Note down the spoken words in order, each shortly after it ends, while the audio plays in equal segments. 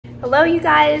Hello you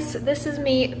guys, this is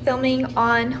me filming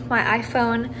on my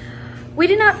iPhone. We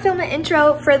did not film an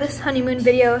intro for this honeymoon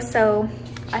video, so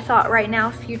I thought right now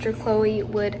future Chloe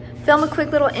would film a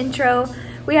quick little intro.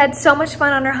 We had so much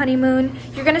fun on our honeymoon.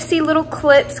 You're gonna see little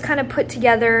clips kind of put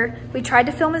together. We tried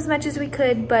to film as much as we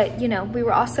could, but you know, we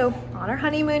were also on our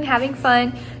honeymoon having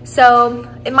fun. So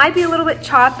it might be a little bit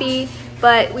choppy,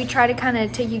 but we try to kind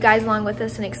of take you guys along with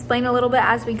us and explain a little bit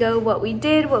as we go what we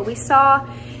did, what we saw.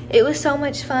 It was so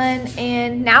much fun,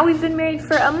 and now we've been married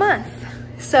for a month.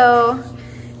 So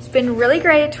it's been really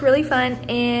great, really fun,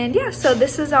 and yeah, so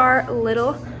this is our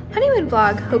little honeymoon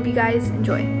vlog. Hope you guys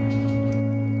enjoy.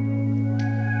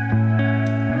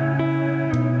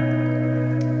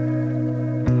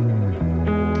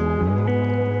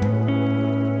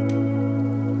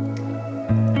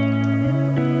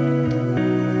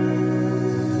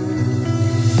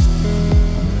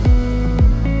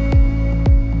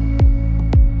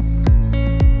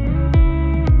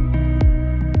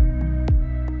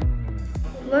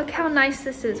 Look how nice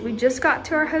this is. We just got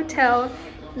to our hotel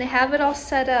and they have it all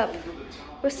set up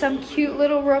with some cute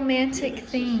little romantic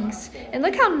things. And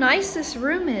look how nice this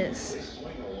room is.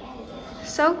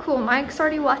 So cool. Mike's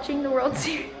already watching the World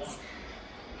Series.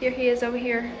 Here he is over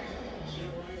here.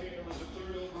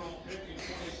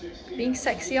 Being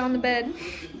sexy on the bed.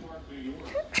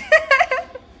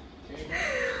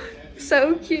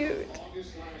 So cute.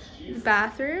 The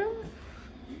bathroom.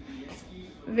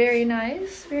 Very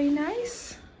nice, very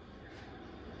nice.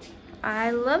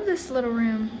 I love this little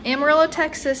room. Amarillo,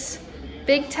 Texas,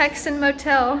 big Texan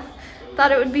motel.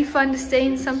 Thought it would be fun to stay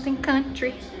in something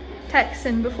country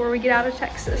Texan before we get out of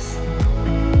Texas.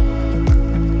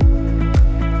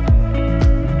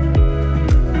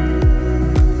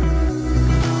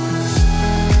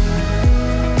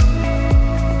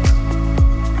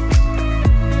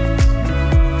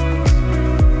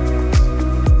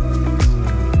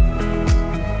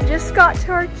 Got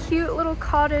to our cute little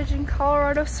cottage in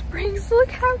Colorado Springs. Look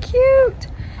how cute.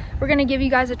 We're gonna give you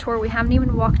guys a tour. We haven't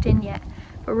even walked in yet,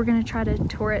 but we're gonna try to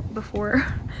tour it before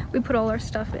we put all our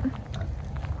stuff in.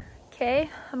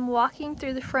 Okay, I'm walking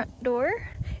through the front door.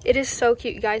 It is so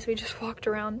cute, you guys. We just walked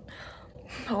around.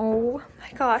 Oh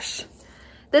my gosh.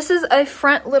 This is a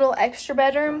front little extra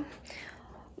bedroom.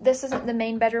 This isn't the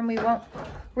main bedroom. We won't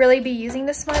really be using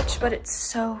this much, but it's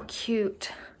so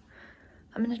cute.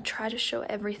 I'm gonna try to show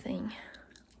everything.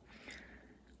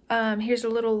 Here's a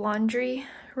little laundry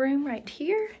room right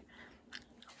here.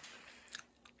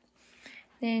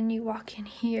 Then you walk in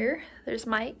here, there's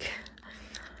Mike.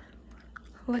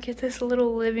 Look at this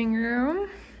little living room.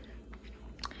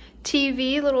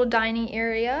 TV, little dining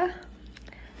area.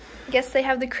 I guess they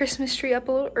have the Christmas tree up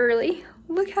a little early.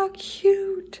 Look how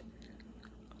cute.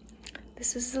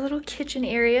 This is the little kitchen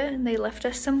area, and they left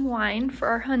us some wine for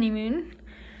our honeymoon,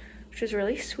 which is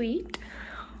really sweet.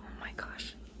 Oh my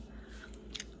gosh.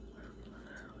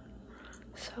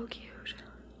 So cute.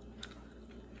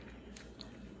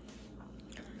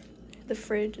 The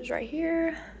fridge is right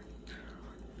here.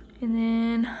 And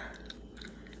then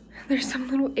there's some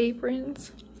little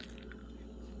aprons.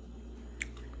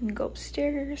 You can go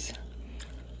upstairs.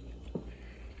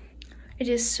 It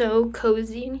is so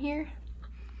cozy in here.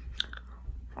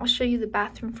 I'll show you the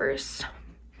bathroom first.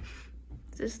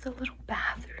 This is the little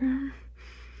bathroom.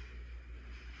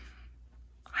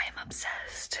 I am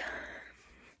obsessed.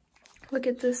 Look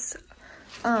at this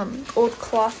old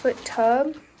clawfoot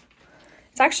tub.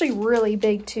 It's actually really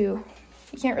big too.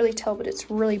 You can't really tell, but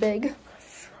it's really big.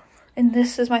 And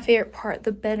this is my favorite part,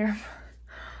 the bedroom.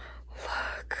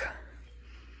 Look.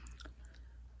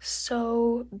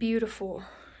 So beautiful.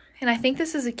 And I think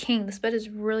this is a king. This bed is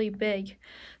really big.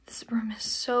 This room is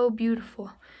so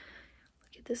beautiful.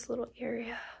 This little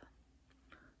area.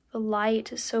 The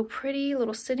light is so pretty.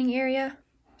 Little sitting area.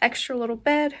 Extra little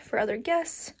bed for other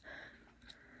guests.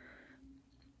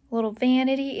 Little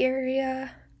vanity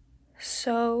area.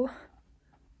 So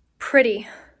pretty.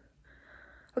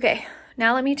 Okay,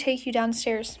 now let me take you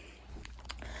downstairs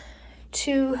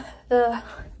to the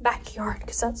backyard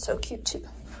because that's so cute too.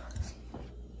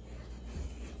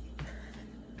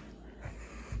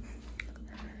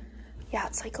 Yeah,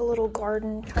 it's like a little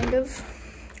garden kind of.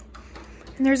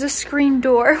 And there's a screen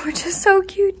door, which is so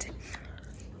cute.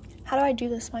 How do I do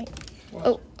this, Mike?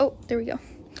 Oh, there we go.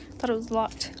 Thought it was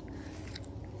locked.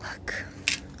 Look.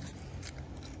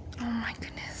 Oh my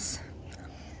goodness.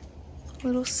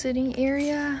 Little sitting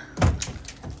area.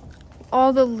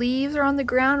 All the leaves are on the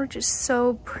ground, which is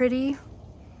so pretty.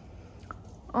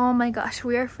 Oh my gosh,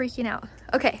 we are freaking out.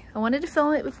 Okay, I wanted to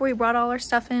film it before we brought all our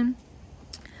stuff in.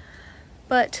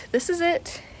 But this is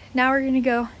it. Now we're gonna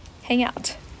go hang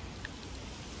out.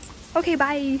 Okay,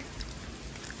 bye.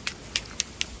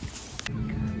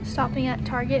 Stopping at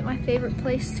Target, my favorite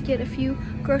place to get a few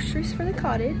groceries for the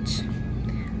cottage.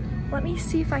 Let me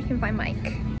see if I can find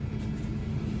Mike.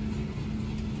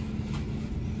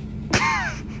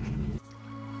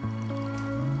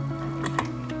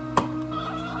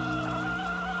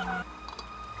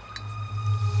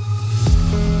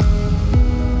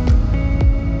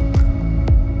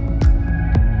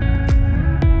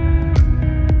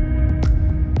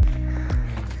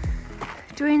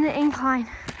 Doing the incline.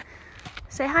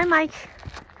 Say hi, Mike.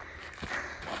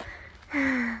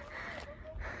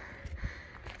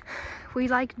 We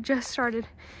like just started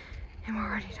and we're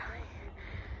already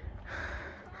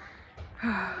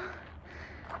dying.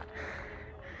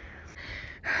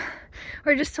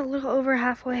 We're just a little over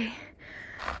halfway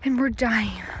and we're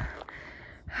dying.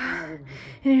 And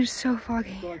it is so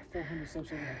foggy.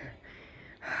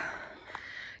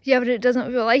 Yeah, but it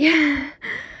doesn't feel like it.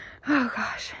 Oh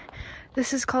gosh.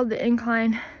 This is called the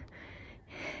incline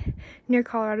near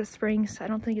Colorado Springs. I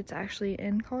don't think it's actually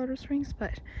in Colorado Springs,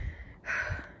 but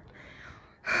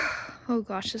oh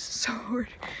gosh, this is so hard.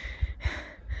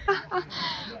 Woo!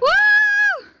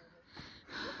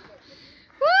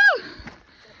 Woo!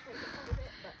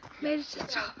 Made it to the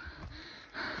top.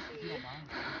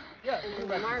 Yeah,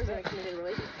 Lamar's in a committed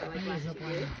relationship like last 2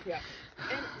 years. Yeah.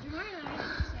 And Jamar and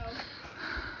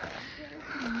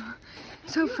I,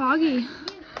 So foggy.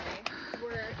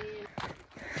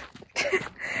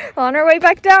 On our way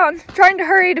back down, trying to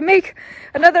hurry to make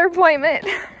another appointment.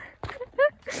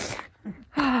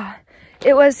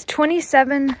 It was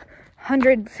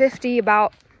 2,750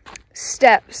 about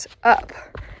steps up.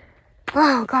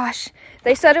 Oh gosh.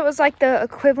 They said it was like the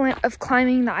equivalent of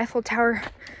climbing the Eiffel Tower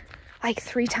like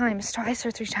twice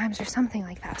or three times or something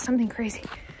like that. Something crazy.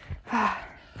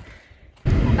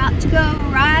 About to go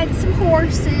ride some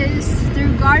horses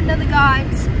through Garden of the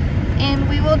Gods. And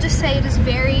we will just say it is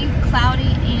very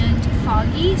cloudy and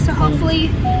foggy, so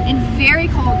hopefully, and very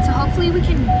cold, so hopefully we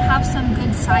can have some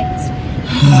good sights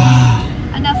and see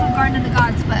enough of Garden of the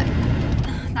Gods, but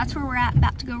that's where we're at,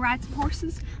 about to go ride some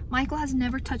horses. Michael has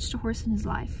never touched a horse in his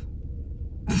life.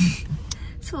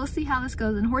 So we'll see how this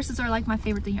goes, and horses are like my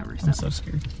favorite thing ever. So. I'm so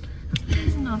scared.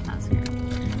 He's not that scared.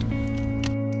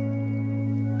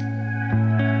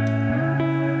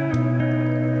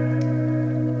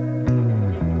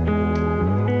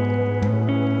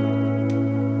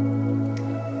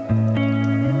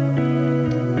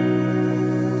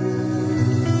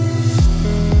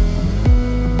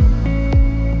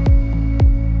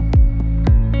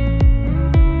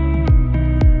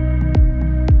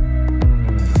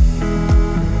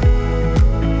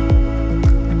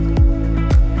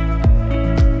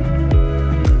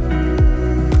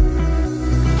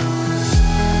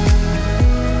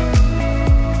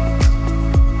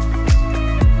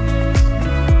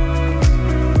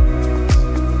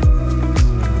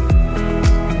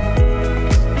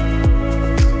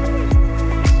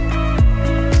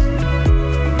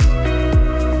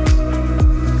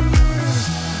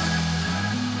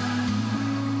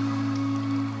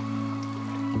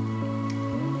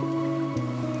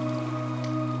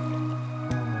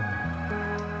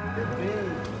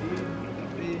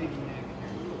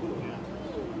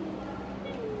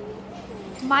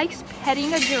 Mike's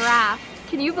petting a giraffe.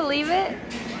 Can you believe it?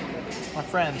 My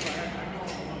friend.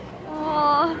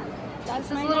 Oh, that's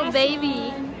his little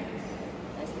baby.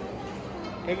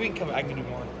 Maybe we can come. I can do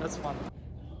more. That's fun.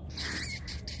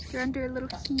 You're under a little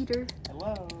heater.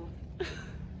 Hello.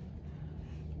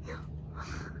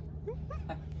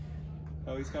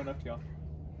 Oh, he's coming up to y'all.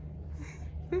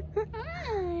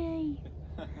 Hi.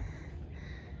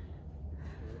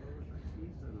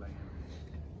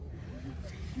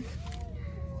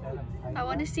 I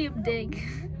want to see him dig.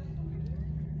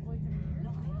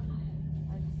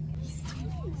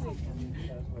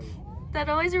 That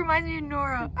always reminds me of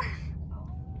Nora.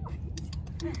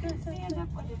 stand up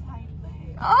on his hind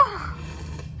leg. Oh.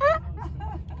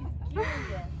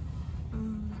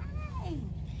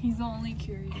 He's only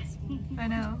curious. I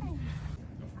know.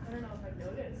 I don't know if I've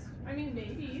noticed. I mean,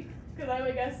 maybe. Because I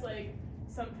would guess, like,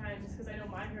 sometimes, because I know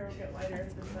my hair will get lighter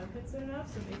if the sun hits it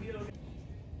enough, so maybe it'll get...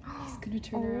 He's gonna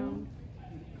turn around.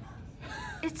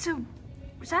 It's a...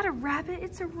 Is that a rabbit?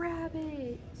 It's a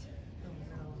rabbit.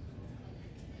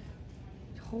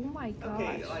 Oh my gosh.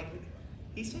 Okay, like,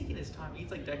 he's taking his time.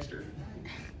 He's like Dexter.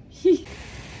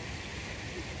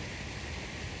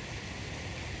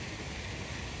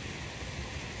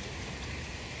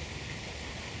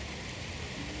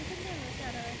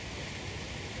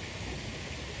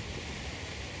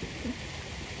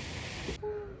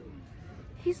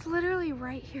 He's literally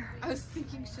right here. I was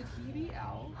thinking, should he be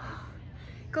out?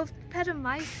 Go pet him,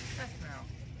 Mike. No.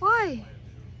 Why?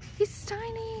 He's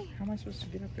tiny. How am I supposed to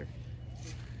get up there?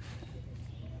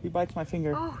 He bites my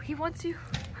finger. Oh, he wants you.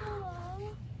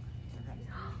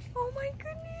 Oh my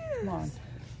goodness. Come on.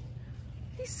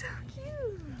 He's so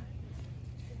cute.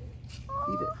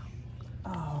 Eat it.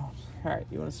 Oh, all right.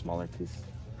 You want a smaller piece?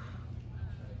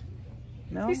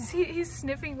 No? He's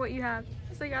sniffing what you have.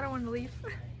 He's like, I don't want to leave.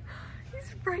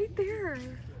 He's right there.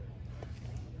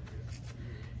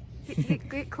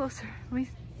 Get closer. Let me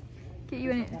get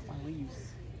you in it. I want my leaves.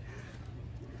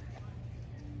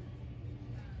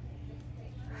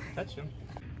 Touch him.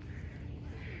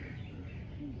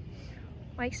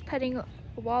 Mike's petting a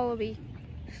wallaby.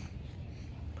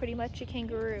 Pretty much a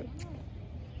kangaroo.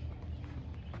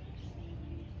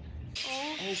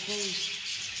 Oh, please.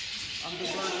 I'm the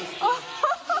bird. Oh.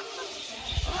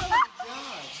 Oh my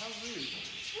God, how rude.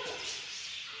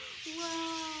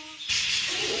 Wow.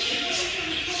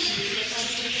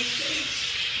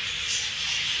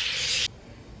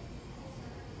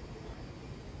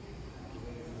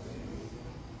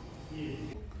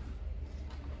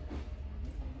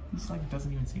 He's like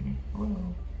doesn't even see me. Hello.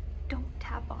 Don't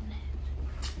tap on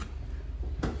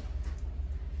it.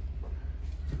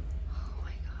 Oh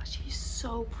my gosh, he's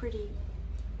so pretty.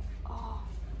 Oh.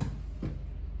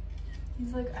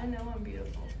 He's like, I know I'm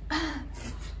beautiful.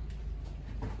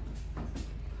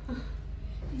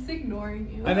 He's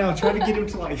ignoring you. I know, try to get him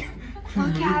to like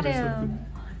Look at or him. something.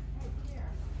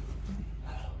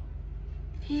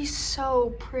 He's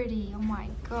so pretty. Oh my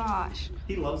gosh.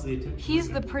 He loves the attention. He's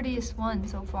the prettiest one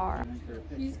so far.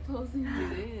 He's posing.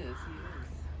 It is.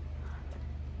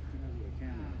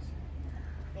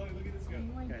 Oh, look at this guy.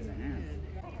 Guy's an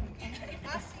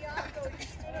ass.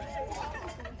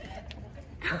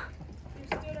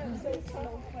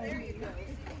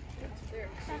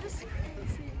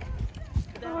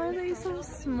 How are they so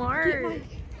smart?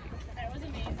 That was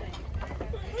amazing.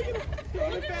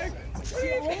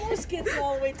 She almost gets it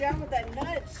all the way down with that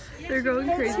nudge. They're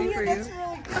going crazy for you. That's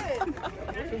really good.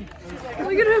 She's like,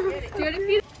 Look at him. Do you want to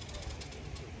feed?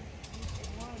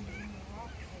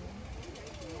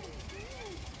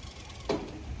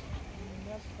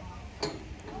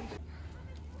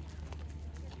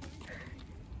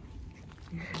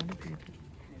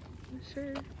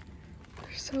 Sure.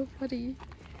 They're so funny.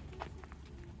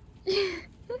 They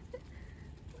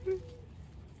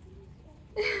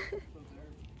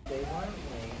weren't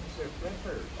wings, they're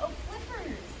flippers. oh,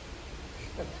 flippers.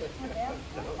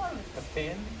 A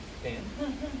fin? Fin?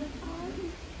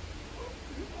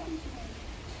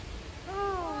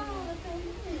 Oh,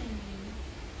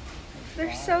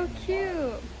 they're so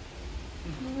cute.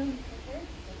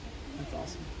 That's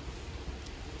awesome.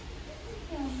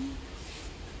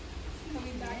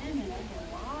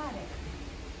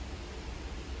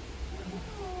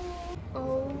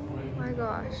 Oh my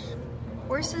gosh.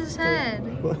 Where's his head?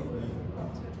 Oh.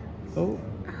 Oh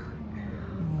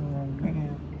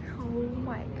man. Oh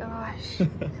my gosh. Of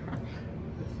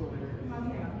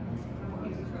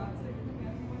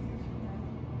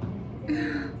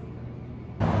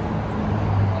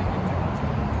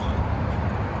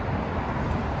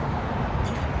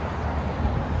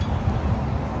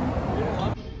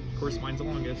course, mine's the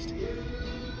longest.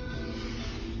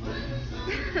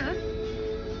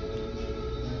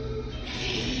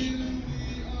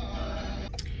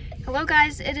 Hello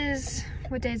guys, it is,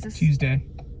 what day is this? Tuesday.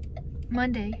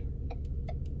 Monday.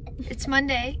 It's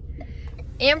Monday.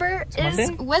 Amber is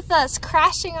Monday? with us,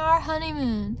 crashing our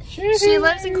honeymoon. She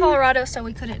lives in Colorado, so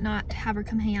we couldn't not have her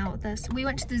come hang out with us. We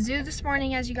went to the zoo this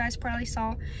morning, as you guys probably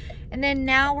saw. And then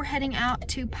now we're heading out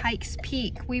to Pikes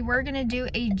Peak. We were gonna do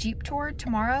a Jeep tour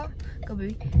tomorrow. Go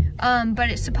baby. But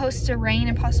it's supposed to rain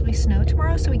and possibly snow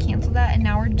tomorrow, so we canceled that. And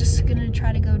now we're just gonna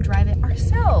try to go drive it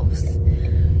ourselves.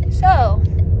 So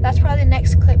that's probably the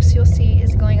next clips you'll see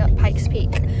is going up Pikes Peak.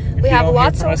 If we you have don't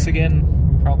lots hear from of. us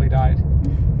again, we probably died.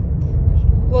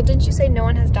 Well, didn't you say no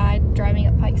one has died driving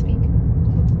up Pikes Peak?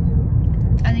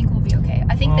 I think we'll be okay.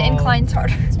 I think the incline's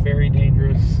harder. It's very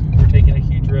dangerous. We're taking a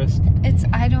huge risk.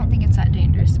 I don't think it's that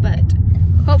dangerous, but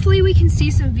hopefully we can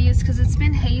see some views because it's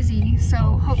been hazy. So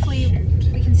hopefully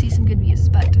we can see some good views.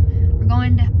 But we're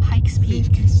going to Pikes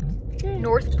Peak,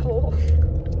 North Pole.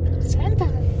 Santa.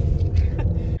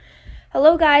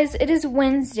 Hello guys, it is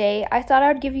Wednesday. I thought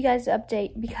I would give you guys an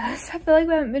update because I feel like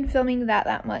we haven't been filming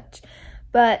that much.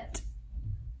 But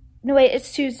no, wait,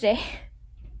 it's Tuesday.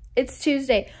 It's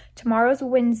Tuesday. Tomorrow's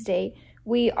Wednesday.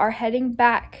 We are heading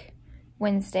back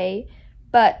Wednesday,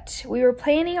 but we were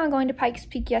planning on going to Pikes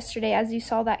Peak yesterday, as you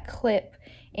saw that clip,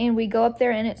 and we go up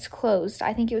there and it's closed.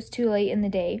 I think it was too late in the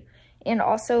day, and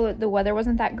also the weather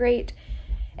wasn't that great.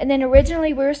 And then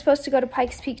originally we were supposed to go to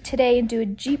Pikes Peak today and do a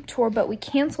Jeep tour, but we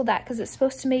canceled that because it's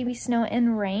supposed to maybe snow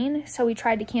and rain. So we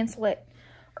tried to cancel it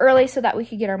early so that we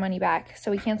could get our money back. So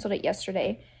we canceled it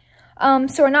yesterday.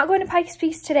 So we're not going to Pikes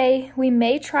Peak today. We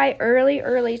may try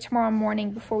early tomorrow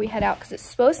morning before we head out because it's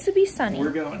supposed to be sunny. We're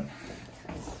going.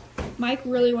 Mike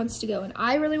really wants to go and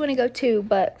I really want to go too,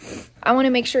 but I want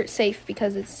to make sure it's safe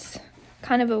because it's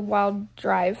kind of a wild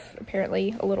drive,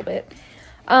 apparently, a little bit.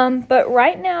 But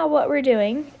right now what we're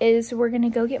doing is we're going to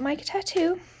go get Mike a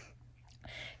tattoo.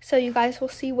 So you guys will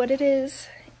see what it is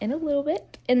in a little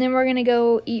bit. And then we're going to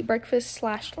go eat breakfast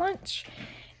 / lunch.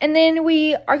 And then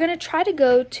we are going to try to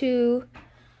go to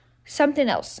something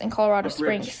else in Colorado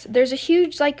Springs. There's a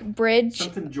huge like bridge.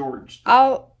 Something George.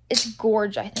 It's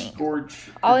Gorge, I think. Gorge.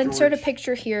 I'll insert a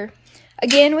picture here.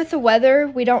 Again, with the weather,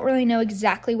 we don't really know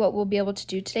exactly what we'll be able to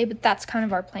do today, but that's kind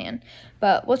of our plan.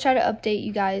 But we'll try to update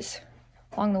you guys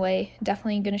along the way.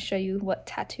 Definitely going to show you what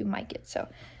tattoo Mike gets. So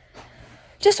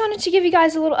just wanted to give you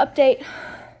guys a little update.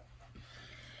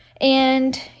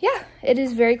 And yeah, it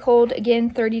is very cold.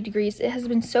 Again, 30 degrees. It has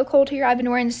been so cold here. I've been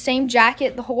wearing the same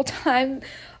jacket the whole time.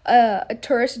 A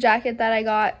tourist jacket that I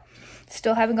got.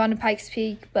 Still haven't gone to Pikes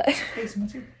Peak, but... Hey,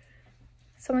 someone's here.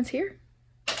 Someone's here?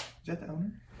 Is that the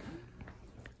owner?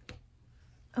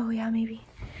 Oh, yeah, maybe.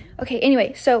 Okay,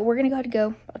 anyway, so we're going to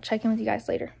go. I'll check in with you guys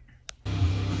later.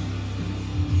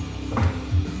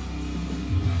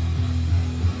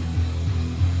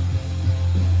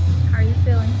 How are you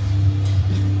feeling?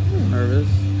 Nervous.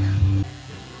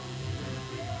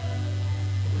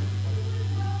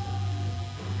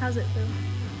 How's it feel?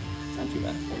 It's not too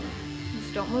bad.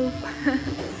 Just don't move.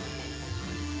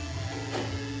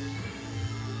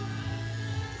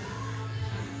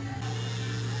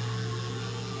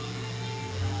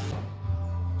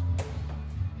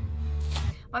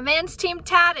 My man's team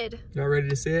tatted. Y'all ready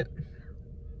to see it?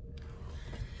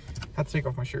 Have to take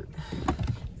off my shirt.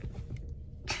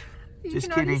 Just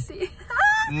kidding.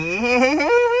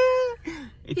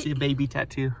 It's a baby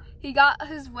tattoo. He got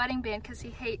his wedding band because he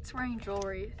hates wearing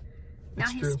jewelry. Now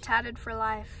That's he's true. tatted for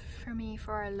life, for me,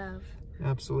 for our love.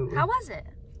 Absolutely. How was it?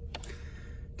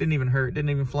 Didn't even hurt. Didn't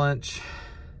even flinch.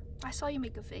 I saw you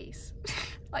make a face.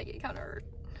 Like it kind of hurt.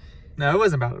 No, it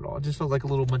wasn't bad at all. It just felt like a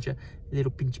little bunch of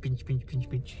little pinch.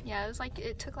 Yeah, it was like,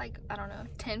 it took like, I don't know,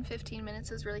 10, 15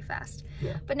 minutes. It was really fast.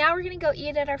 Yeah. But now we're going to go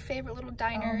eat at our favorite little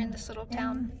diner in this little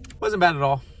town. Wasn't bad at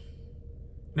all.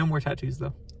 No more tattoos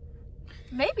though.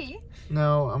 Maybe.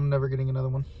 No, I'm never getting another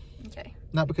one. Okay.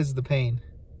 Not because of the pain.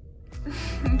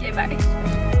 Okay, bye.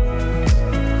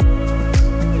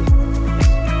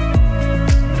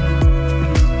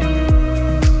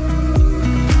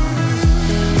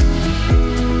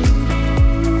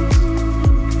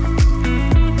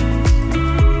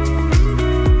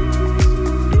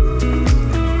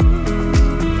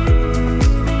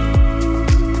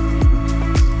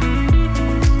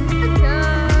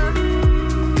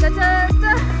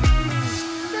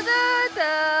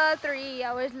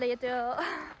 Later.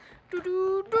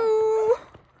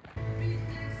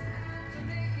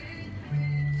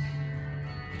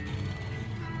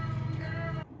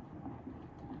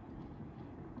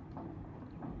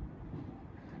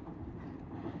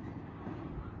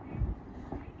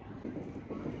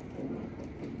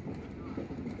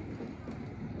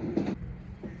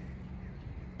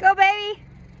 Go, baby.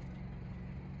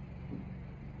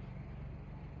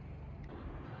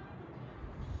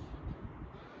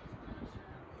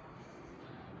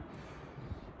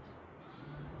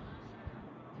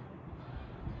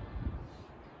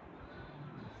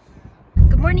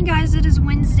 Good morning, guys. It is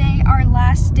Wednesday, our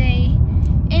last day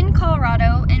in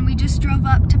Colorado, and we just drove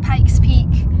up to Pikes Peak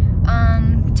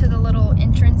to the little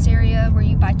entrance area where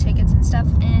you buy tickets and stuff,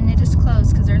 and it is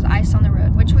closed because there's ice on the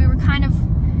road, which we were kind of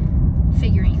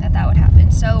figuring that would happen.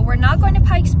 So we're not going to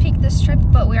Pikes Peak this trip,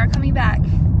 but we are coming back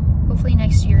hopefully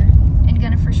next year and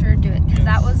gonna for sure do it because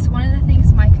that was one of the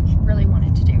things Mike really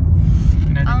wanted to do.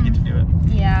 And I didn't get to do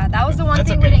it. Yeah, that was the one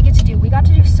thing okay. we didn't get to do. We got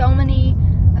to do so many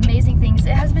amazing things.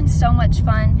 It has been so much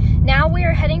fun. Now we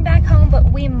are heading back home,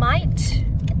 but we might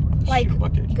like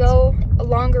go a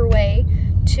longer way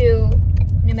to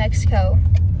New Mexico.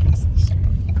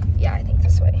 Yeah, I think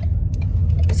this way.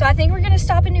 So I think we're gonna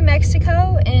stop in New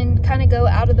Mexico and kind of go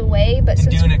out of the way, but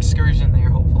since do an excursion there,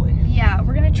 hopefully. Yeah,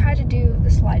 we're gonna try to do the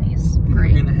slideys.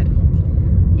 Great. We're gonna head.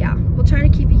 Yeah, we'll try to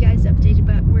keep you guys updated,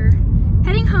 but we're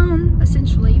heading home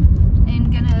essentially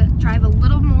and gonna drive a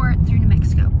little more through